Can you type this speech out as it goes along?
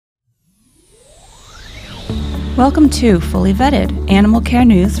Welcome to Fully Vetted, Animal Care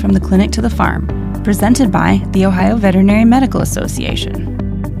News from the Clinic to the Farm, presented by the Ohio Veterinary Medical Association.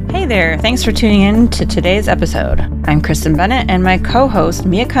 Hey there, thanks for tuning in to today's episode. I'm Kristen Bennett, and my co-host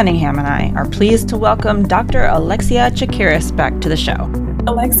Mia Cunningham and I are pleased to welcome Dr. Alexia Chakiris back to the show.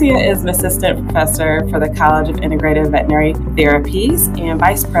 Alexia is an assistant professor for the College of Integrative Veterinary Therapies and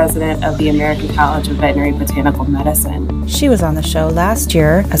vice president of the American College of Veterinary Botanical Medicine. She was on the show last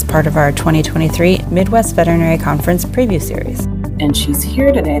year as part of our 2023 Midwest Veterinary Conference preview series. And she's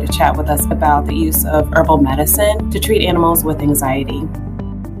here today to chat with us about the use of herbal medicine to treat animals with anxiety.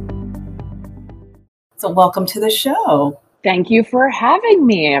 So welcome to the show. Thank you for having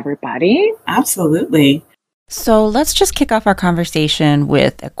me, everybody. Absolutely. So let's just kick off our conversation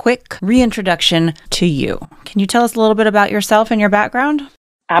with a quick reintroduction to you. Can you tell us a little bit about yourself and your background?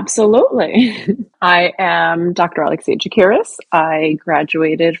 Absolutely. I am Dr. Alexia Chakiris. I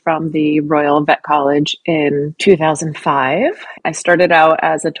graduated from the Royal Vet College in 2005. I started out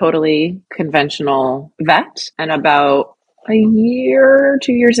as a totally conventional vet, and about a year,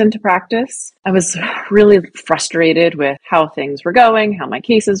 2 years into practice, I was really frustrated with how things were going, how my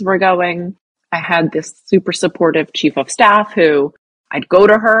cases were going. I had this super supportive chief of staff who I'd go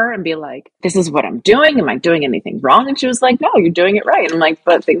to her and be like, this is what I'm doing. Am I doing anything wrong? And she was like, no, you're doing it right. I'm like,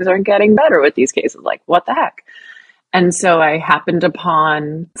 but things aren't getting better with these cases. Like, what the heck? And so I happened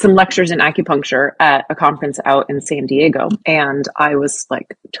upon some lectures in acupuncture at a conference out in San Diego. And I was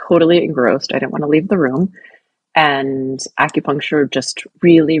like totally engrossed. I didn't want to leave the room. And acupuncture just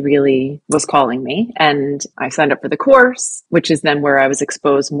really, really was calling me. And I signed up for the course, which is then where I was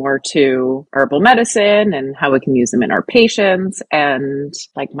exposed more to herbal medicine and how we can use them in our patients. And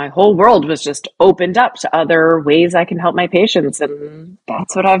like my whole world was just opened up to other ways I can help my patients. And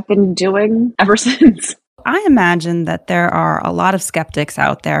that's what I've been doing ever since. I imagine that there are a lot of skeptics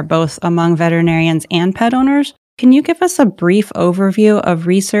out there, both among veterinarians and pet owners. Can you give us a brief overview of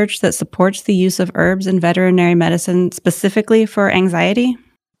research that supports the use of herbs in veterinary medicine, specifically for anxiety?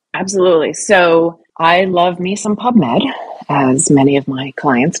 Absolutely. So I love me some PubMed, as many of my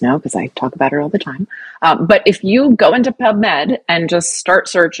clients know, because I talk about it all the time. But if you go into PubMed and just start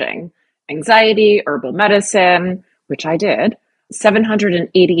searching anxiety, herbal medicine, which I did,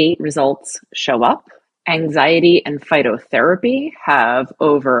 788 results show up. Anxiety and phytotherapy have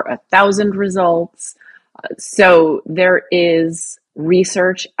over 1,000 results. So there is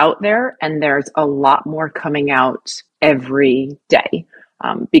research out there, and there's a lot more coming out every day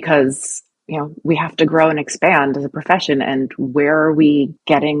because, we have to grow and expand as a profession. And where are we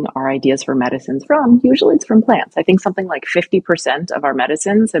getting our ideas for medicines from? Usually it's from plants. I think something like 50% of our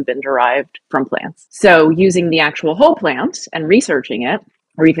medicines have been derived from plants. So using the actual whole plant and researching it,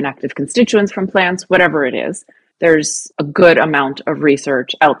 or even active constituents from plants, whatever it is, there's a good amount of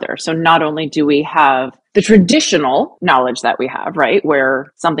research out there. So not only do we have the traditional knowledge that we have, right,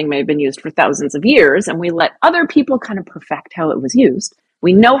 where something may have been used for thousands of years, and we let other people kind of perfect how it was used.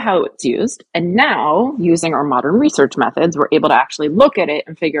 We know how it's used. And now, using our modern research methods, we're able to actually look at it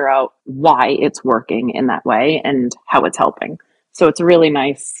and figure out why it's working in that way and how it's helping. So it's a really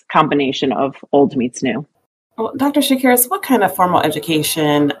nice combination of old meets new. Well, Dr. Chakiris, what kind of formal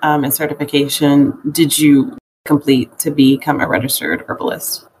education and certification did you complete to become a registered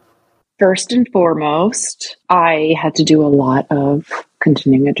herbalist? First and foremost, I had to do a lot of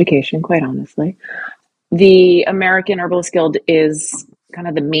continuing education, quite honestly. The American Herbalist Guild is kind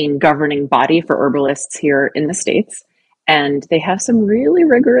of the main governing body for herbalists here in the States, and they have some really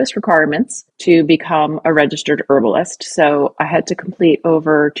rigorous requirements to become a registered herbalist. So I had to complete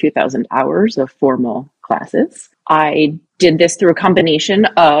over 2,000 hours of formal classes. I did this through a combination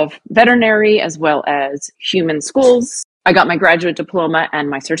of veterinary as well as human schools. I got my graduate diploma and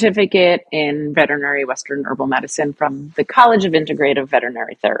my certificate in veterinary Western herbal medicine from the College of Integrative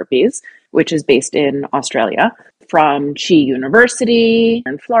Veterinary Therapies, which is based in Australia, from Chi University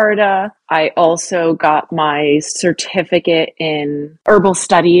in Florida. I also got my certificate in herbal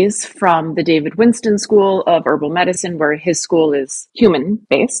studies from the David Winston School of Herbal Medicine, where his school is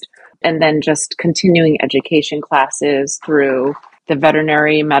human-based, and then just continuing education classes through the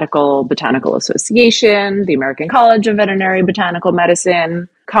Veterinary Medical Botanical Association, the American College of Veterinary Botanical Medicine,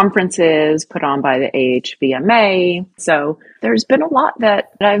 conferences put on by the AHVMA. So there's been a lot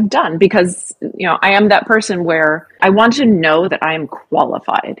that I've done because, I am that person where I want to know that I am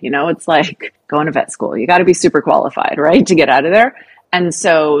qualified. It's like going to vet school. You got to be super qualified, right, to get out of there. And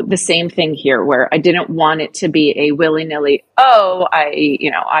so the same thing here, where I didn't want it to be a willy-nilly,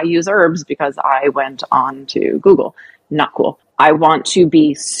 I use herbs because I went on to Google. Not cool. I want to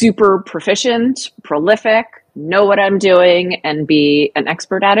be super proficient, prolific, know what I'm doing and be an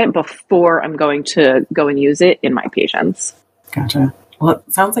expert at it before I'm going to go and use it in my patients. Gotcha. Well,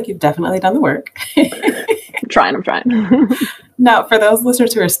 it sounds like you've definitely done the work. I'm trying. Now, for those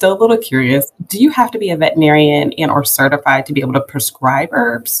listeners who are still a little curious, do you have to be a veterinarian and or certified to be able to prescribe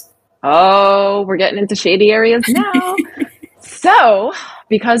herbs? Oh, we're getting into shady areas now. So,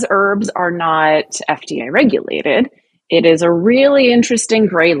 because herbs are not FDA regulated, it is a really interesting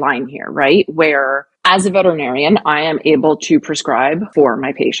gray line here, right? Where as a veterinarian, I am able to prescribe for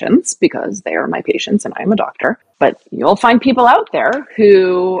my patients because they are my patients and I'm a doctor. But you'll find people out there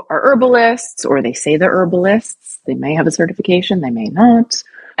who are herbalists, or they say they're herbalists. They may have a certification, they may not.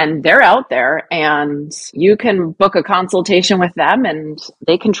 And they're out there, and you can book a consultation with them and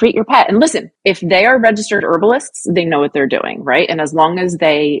they can treat your pet. And listen, if they are registered herbalists, they know what they're doing, right? And as long as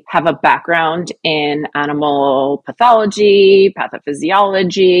they have a background in animal pathology,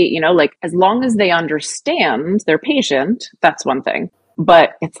 pathophysiology, like as long as they understand their patient, that's one thing.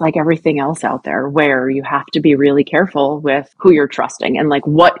 But it's like everything else out there where you have to be really careful with who you're trusting and like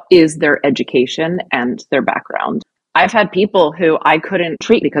what is their education and their background. I've had people who I couldn't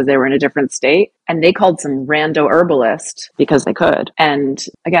treat because they were in a different state, and they called some rando herbalist because they could. And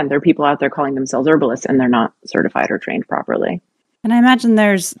again, there are people out there calling themselves herbalists and they're not certified or trained properly. And I imagine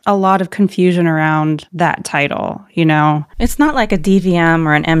there's a lot of confusion around that title, It's not like a DVM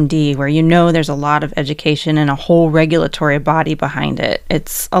or an MD where there's a lot of education and a whole regulatory body behind it.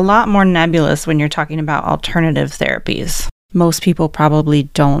 It's a lot more nebulous when you're talking about alternative therapies. Most people probably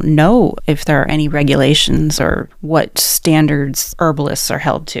don't know if there are any regulations or what standards herbalists are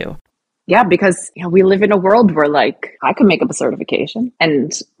held to. Yeah, because we live in a world where I can make up a certification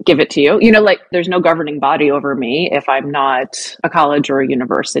and give it to you. There's no governing body over me if I'm not a college or a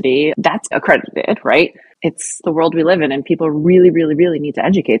university that's accredited, right? It's the world we live in, and people really, really, really need to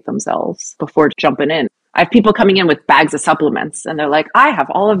educate themselves before jumping in. I have people coming in with bags of supplements and they're like, I have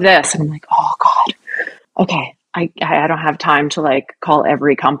all of this. And I'm like, oh God, okay. I don't have time to call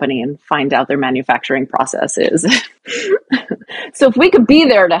every company and find out their manufacturing processes. So if we could be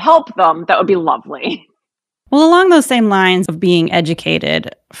there to help them, that would be lovely. Well, along those same lines of being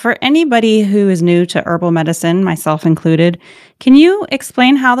educated, for anybody who is new to herbal medicine, myself included, can you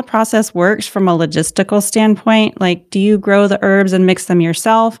explain how the process works from a logistical standpoint? Do you grow the herbs and mix them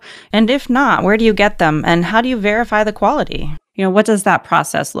yourself? And if not, where do you get them? And how do you verify the quality? What does that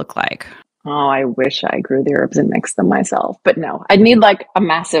process look like? Oh, I wish I grew the herbs and mixed them myself. But no, I'd need a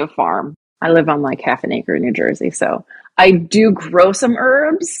massive farm. I live on half an acre in New Jersey. So I do grow some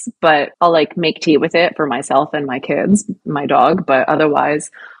herbs, but I'll make tea with it for myself and my kids, my dog. But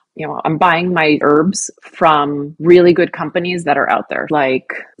otherwise, I'm buying my herbs from really good companies that are out there,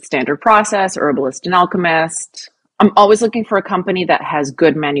 like Standard Process, Herbalist and Alchemist. I'm always looking for a company that has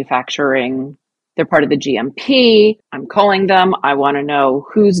good manufacturing. They're part of the GMP. I'm calling them. I want to know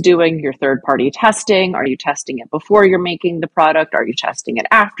who's doing your third-party testing. Are you testing it before you're making the product? Are you testing it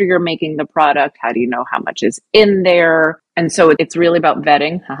after you're making the product? How do you know how much is in there? And so it's really about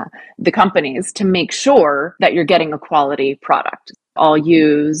vetting the companies to make sure that you're getting a quality product. I'll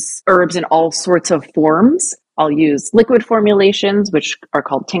use herbs in all sorts of forms. I'll use liquid formulations, which are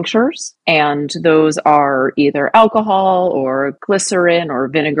called tinctures. And those are either alcohol or glycerin or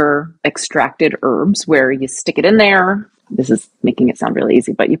vinegar extracted herbs where you stick it in there. This is making it sound really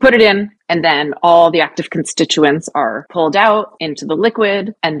easy, but you put it in and then all the active constituents are pulled out into the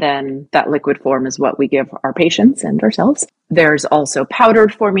liquid. And then that liquid form is what we give our patients and ourselves. There's also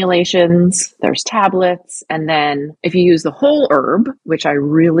powdered formulations, there's tablets. And then if you use the whole herb, which I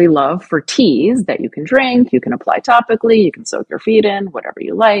really love for teas that you can drink, you can apply topically, you can soak your feet in, whatever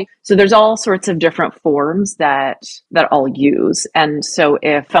you like. So there's all sorts of different forms that I'll use. And so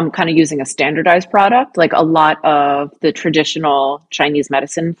if I'm kind of using a standardized product, a lot of the traditional Chinese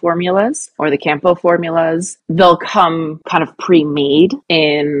medicine formulas or the Campo formulas, they'll come kind of pre-made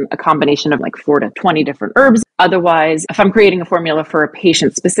in a combination of 4 to 20 different herbs. Otherwise, if I'm creating a formula for a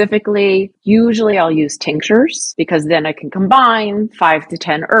patient specifically, usually I'll use tinctures because then I can combine 5 to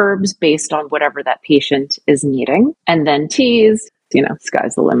 10 herbs based on whatever that patient is needing. And then teas,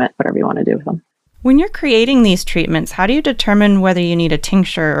 sky's the limit, whatever you want to do with them. When you're creating these treatments, how do you determine whether you need a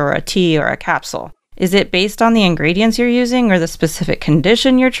tincture or a tea or a capsule? Is it based on the ingredients you're using or the specific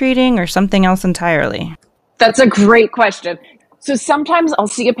condition you're treating or something else entirely? That's a great question. So sometimes I'll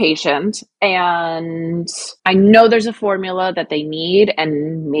see a patient and I know there's a formula that they need,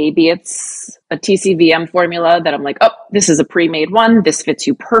 and maybe it's a TCVM formula that I'm like, oh, this is a pre-made one. This fits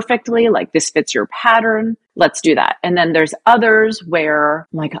you perfectly. Like, this fits your pattern. Let's do that. And then there's others where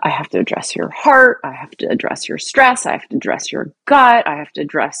I'm like, I have to address your heart. I have to address your stress. I have to address your gut. I have to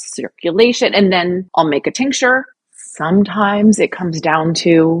address circulation. And then I'll make a tincture. Sometimes it comes down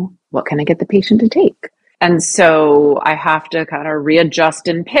to, what can I get the patient to take? And so I have to kind of readjust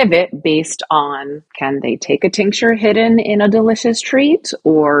and pivot based on, can they take a tincture hidden in a delicious treat,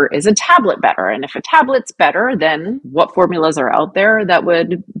 or is a tablet better? And if a tablet's better, then what formulas are out there that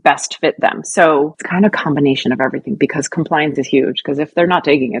would best fit them? So it's kind of a combination of everything, because compliance is huge, because if they're not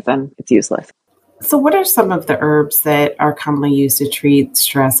taking it, then it's useless. So what are some of the herbs that are commonly used to treat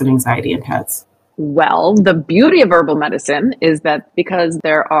stress and anxiety in pets? Well, the beauty of herbal medicine is that because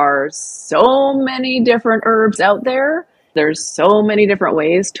there are so many different herbs out there, there's so many different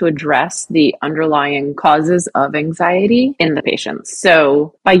ways to address the underlying causes of anxiety in the patients.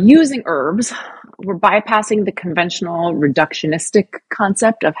 So by using herbs, we're bypassing the conventional reductionistic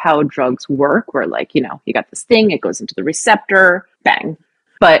concept of how drugs work, where like, you got this thing, it goes into the receptor, bang.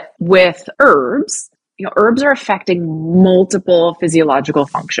 But with herbs, herbs are affecting multiple physiological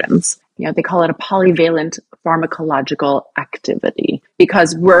functions. They call it a polyvalent pharmacological activity,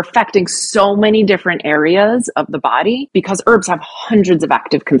 because we're affecting so many different areas of the body, because herbs have hundreds of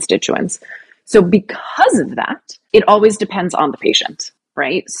active constituents. So because of that, it always depends on the patient,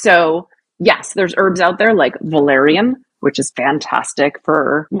 right? So yes, there's herbs out there like valerian, which is fantastic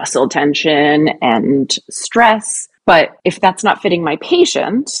for muscle tension and stress. But if that's not fitting my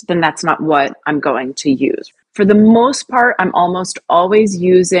patient, then that's not what I'm going to use. For the most part, I'm almost always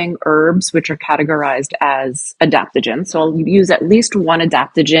using herbs which are categorized as adaptogens. So I'll use at least one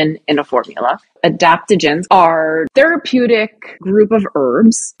adaptogen in a formula. Adaptogens are therapeutic group of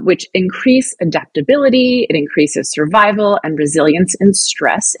herbs which increase adaptability, it increases survival and resilience in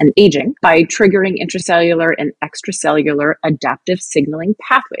stress and aging by triggering intracellular and extracellular adaptive signaling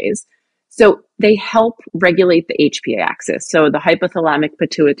pathways. So they help regulate the HPA axis, so the hypothalamic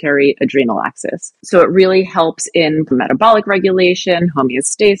pituitary adrenal axis. So it really helps in metabolic regulation,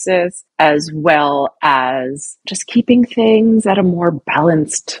 homeostasis, as well as just keeping things at a more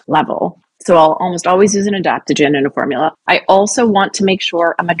balanced level. So I'll almost always use an adaptogen in a formula. I also want to make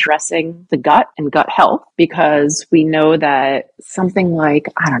sure I'm addressing the gut and gut health, because we know that something like,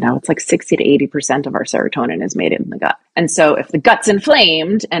 it's like 60 to 80% of our serotonin is made in the gut. And so if the gut's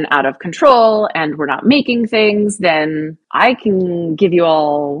inflamed and out of control and we're not making things, then I can give you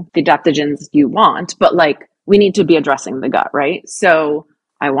all the adaptogens you want, but we need to be addressing the gut, right? So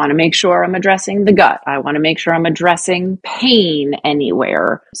I want to make sure I'm addressing the gut. I want to make sure I'm addressing pain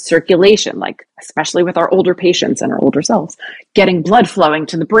anywhere, circulation, especially with our older patients and our older selves, getting blood flowing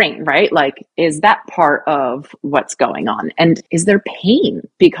to the brain, right? Is that part of what's going on? And is there pain?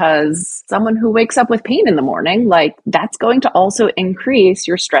 Because someone who wakes up with pain in the morning, that's going to also increase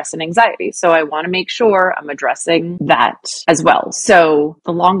your stress and anxiety. So I want to make sure I'm addressing that as well. So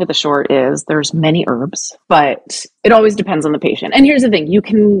the long of the short is there's many herbs, but it always depends on the patient. And here's the thing, you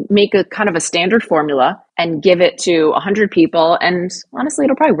can make a kind of a standard formula and give it to 100 people. And honestly,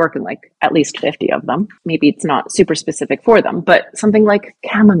 it'll probably work in at least 50 of them. Maybe it's not super specific for them, but something like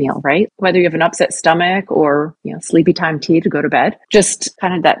chamomile, right? Whether you have an upset stomach or, sleepy time tea to go to bed, just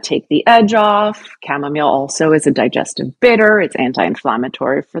kind of that take the edge off. Chamomile also is a digestive bitter. It's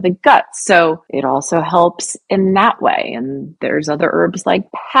anti-inflammatory for the gut. So it also helps in that way. And there's other herbs like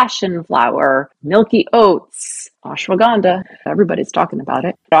passion flower, milky oats, ashwagandha. Everybody's talking about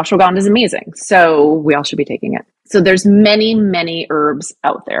it. Ashwagandha is amazing. So we all should be taking it. So there's many, many herbs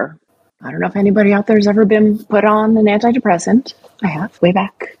out there. I don't know if anybody out there has ever been put on an antidepressant. I have, way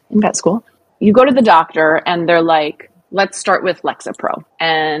back in vet school. You go to the doctor and they're like, let's start with Lexapro.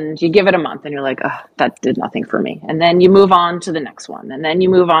 And you give it a month and you're like, oh, that did nothing for me. And then you move on to the next one. And then you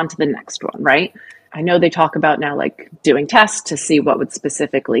move on to the next one, right? I know they talk about now doing tests to see what would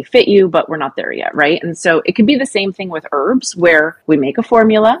specifically fit you, but we're not there yet, right? And so it could be the same thing with herbs, where we make a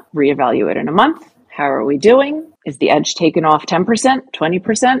formula, reevaluate in a month. How are we doing? Is the edge taken off 10%,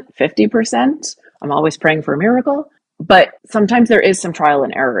 20%, 50%? I'm always praying for a miracle. But sometimes there is some trial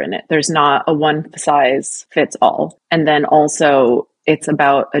and error in it. There's not a one size fits all. And then also it's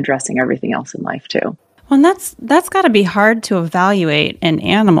about addressing everything else in life too. Well, and that's got to be hard to evaluate in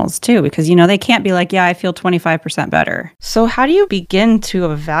animals too, because, they can't be like, yeah, I feel 25% better. So how do you begin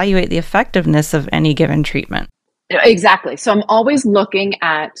to evaluate the effectiveness of any given treatment? Exactly. So I'm always looking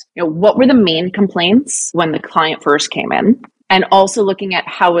at, what were the main complaints when the client first came in, and also looking at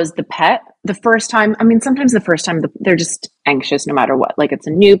how was the pet The first time, I mean, sometimes the first time they're just anxious no matter what. Like it's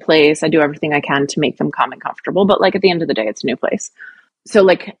a new place. I do everything I can to make them calm and comfortable. But like at the end of the day, it's a new place. So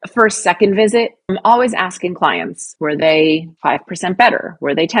like first, second visit, I'm always asking clients, were they 5% better?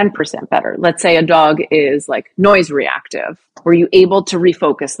 Were they 10% better? Let's say a dog is like noise reactive. Were you able to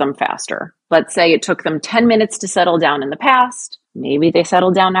refocus them faster? Let's say it took them 10 minutes to settle down in the past. Maybe they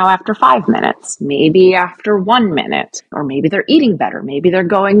settle down now after 5 minutes, maybe after 1 minute, or maybe they're eating better. Maybe they're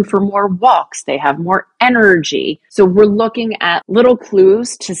going for more walks. They have more energy. So we're looking at little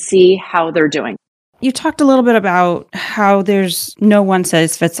clues to see how they're doing. You talked a little bit about how there's no one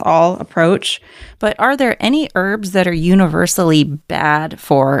size fits all approach, but are there any herbs that are universally bad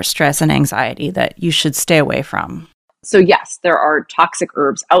for stress and anxiety that you should stay away from? So yes, there are toxic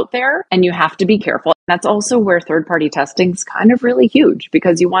herbs out there and you have to be careful. That's also where third-party testing is kind of really huge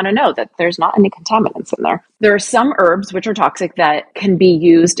because you want to know that there's not any contaminants in there. There are some herbs which are toxic that can be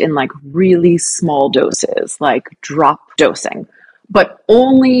used in like really small doses, like drop dosing. But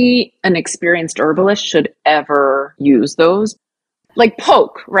only an experienced herbalist should ever use those. Like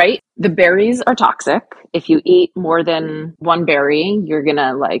poke, right? The berries are toxic. If you eat more than one berry, you're going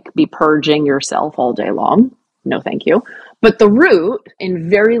to like be purging yourself all day long. No, thank you. But the root in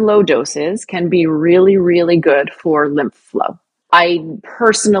very low doses can be really, really good for lymph flow. I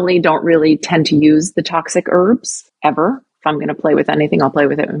personally don't really tend to use the toxic herbs ever. If I'm going to play with anything, I'll play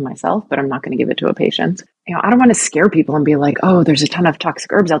with it with myself, but I'm not going to give it to a patient. I don't want to scare people and be like, oh, there's a ton of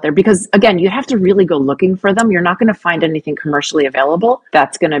toxic herbs out there. Because again, you have to really go looking for them. You're not going to find anything commercially available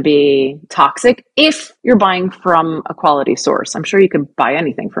that's going to be toxic if you're buying from a quality source. I'm sure you could buy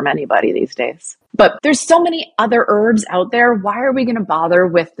anything from anybody these days. But there's so many other herbs out there. Why are we going to bother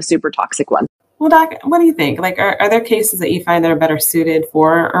with the super toxic ones? Well, Doc, what do you think? Like, are there cases that you find that are better suited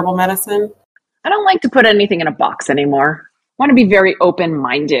for herbal medicine? I don't like to put anything in a box anymore. I want to be very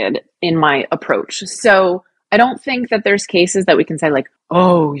open-minded in my approach. So I don't think that there's cases that we can say like,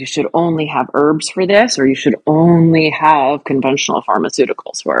 oh, you should only have herbs for this, or you should only have conventional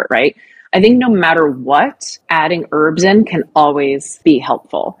pharmaceuticals for it, right? I think no matter what, adding herbs in can always be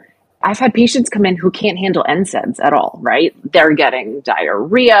helpful. I've had patients come in who can't handle NSAIDs at all, right? They're getting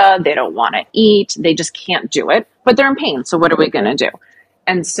diarrhea, they don't want to eat, they just can't do it, but they're in pain. So what are we going to do?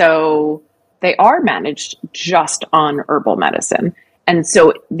 And so they are managed just on herbal medicine. And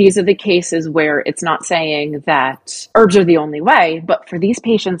so these are the cases where it's not saying that herbs are the only way, but for these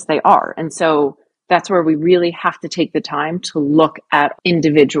patients, they are. And so that's where we really have to take the time to look at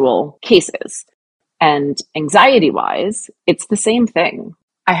individual cases. And anxiety-wise, it's the same thing.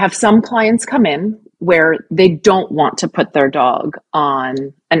 I have some clients come in where they don't want to put their dog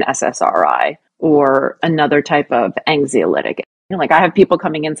on an SSRI or another type of anxiolytic. Like I have people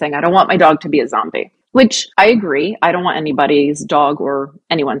coming in saying, I don't want my dog to be a zombie, which I agree. I don't want anybody's dog or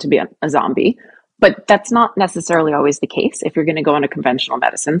anyone to be a zombie, but that's not necessarily always the case. If you're going to go on a conventional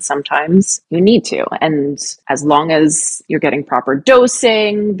medicine, sometimes you need to. And as long as you're getting proper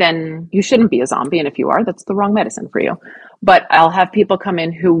dosing, then you shouldn't be a zombie. And if you are, that's the wrong medicine for you. But I'll have people come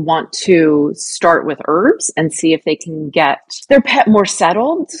in who want to start with herbs and see if they can get their pet more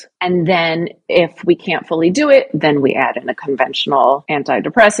settled. And then if we can't fully do it, then we add in a conventional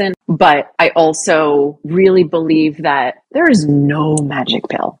antidepressant. But I also really believe that there is no magic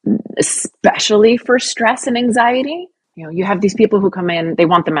pill, especially for stress and anxiety. You have these people who come in, they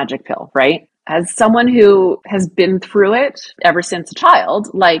want the magic pill, right? As someone who has been through it ever since a child,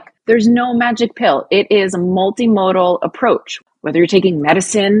 like there's no magic pill. It is a multimodal approach, whether you're taking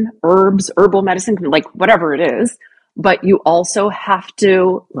medicine, herbs, herbal medicine, like whatever it is, but you also have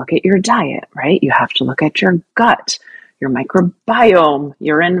to look at your diet, right? You have to look at your gut, your microbiome,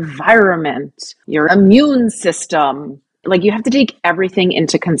 your environment, your immune system. Like you have to take everything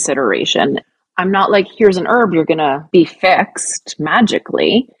into consideration. I'm not like, here's an herb, you're going to be fixed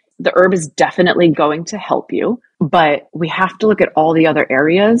magically. The herb is definitely going to help you, but we have to look at all the other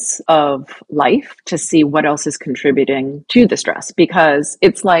areas of life to see what else is contributing to the stress. Because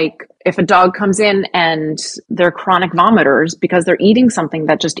it's like if a dog comes in and they're chronic vomiters because they're eating something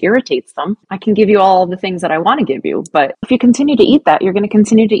that just irritates them, I can give you all the things that I want to give you. But if you continue to eat that, you're going to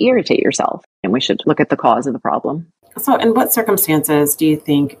continue to irritate yourself. And we should look at the cause of the problem. So in what circumstances do you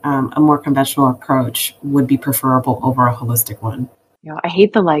think a more conventional approach would be preferable over a holistic one? I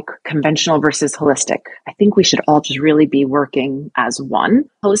hate the like conventional versus holistic. I think we should all just really be working as one.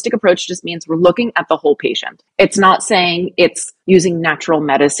 Holistic approach just means we're looking at the whole patient. It's not saying it's using natural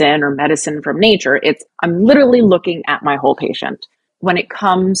medicine or medicine from nature. I'm literally looking at my whole patient. when it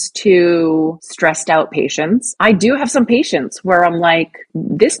comes to stressed out patients, I do have some patients where I'm like,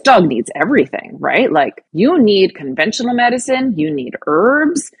 this dog needs everything, right? Like, you need conventional medicine, you need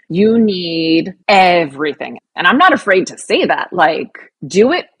herbs, you need everything. And I'm not afraid to say that, like,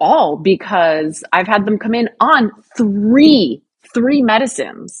 do it all, because I've had them come in on three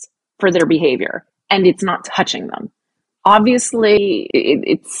medicines for their behavior, and it's not touching them. Obviously,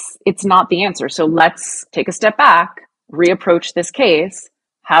 it's not the answer. So let's take a step back, reapproach this case.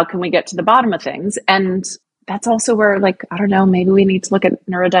 How can we get to the bottom of things? And that's also where, like, I don't know, maybe we need to look at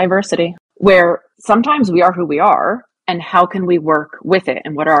neurodiversity, where sometimes we are who we are, and how can we work with it,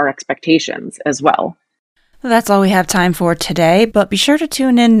 and what are our expectations as well. That's all we have time for today, but be sure to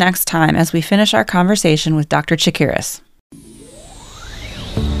tune in next time as we finish our conversation with Dr. Chakiris.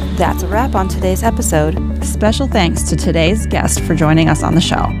 That's a wrap on today's episode. Special thanks to today's guest for joining us on the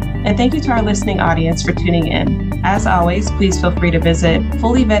show. And thank you to our listening audience for tuning in. As always, please feel free to visit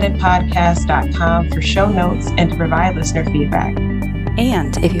fullyvettedpodcast.com for show notes and to provide listener feedback.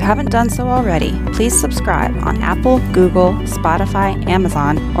 And if you haven't done so already, please subscribe on Apple, Google, Spotify,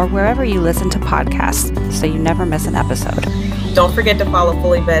 Amazon, or wherever you listen to podcasts so you never miss an episode. Don't forget to follow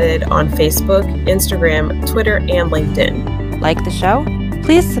Fully Vetted on Facebook, Instagram, Twitter, and LinkedIn. Like the show?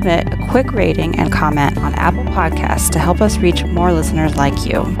 Please submit a quick rating and comment on Apple Podcasts to help us reach more listeners like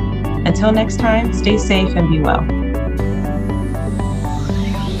you. Until next time, stay safe and be well.